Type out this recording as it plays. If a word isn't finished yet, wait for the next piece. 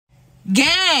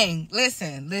Gang,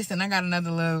 listen, I got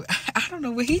another little, I don't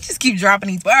know what, he just keep dropping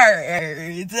these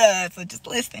words, so just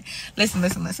listen.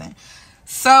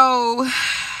 So,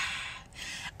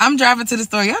 I'm driving to the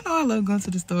store. Y'all know I love going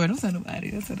to the store. Don't tell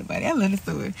nobody. I love the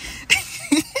store.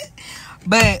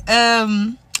 But,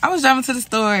 I was driving to the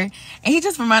store, and he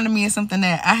just reminded me of something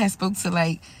that I had spoke to,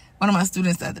 like, one of my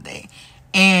students the other day.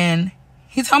 And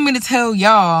he told me to tell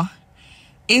y'all,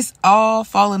 it's all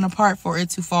falling apart for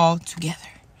it to fall together.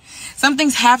 Some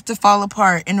things have to fall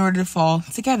apart in order to fall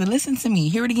together. Listen to me.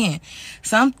 Hear it again.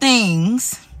 Some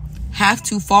things have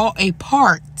to fall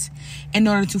apart in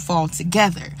order to fall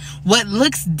together. What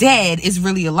looks dead is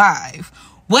really alive.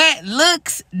 And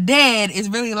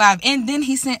then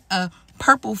he sent a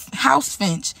purple house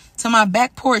finch to my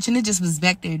back porch, and it just was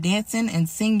back there dancing and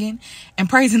singing and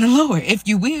praising the Lord, if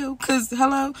you will. Because,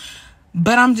 hello.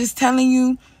 But I'm just telling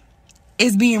you,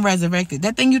 it's being resurrected.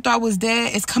 That thing you thought was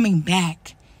dead is coming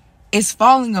back. It's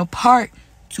falling apart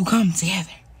to come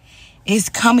together. It's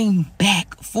coming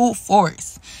back full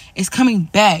force. It's coming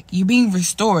back. You're being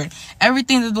restored.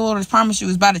 Everything that the Lord has promised you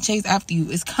is about to chase after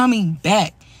you. It's coming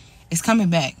back. It's coming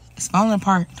back. It's falling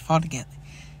apart to fall together.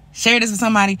 Share this with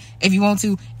somebody if you want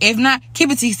to. If not, keep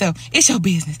it to yourself. It's your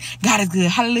business. God is good.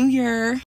 Hallelujah.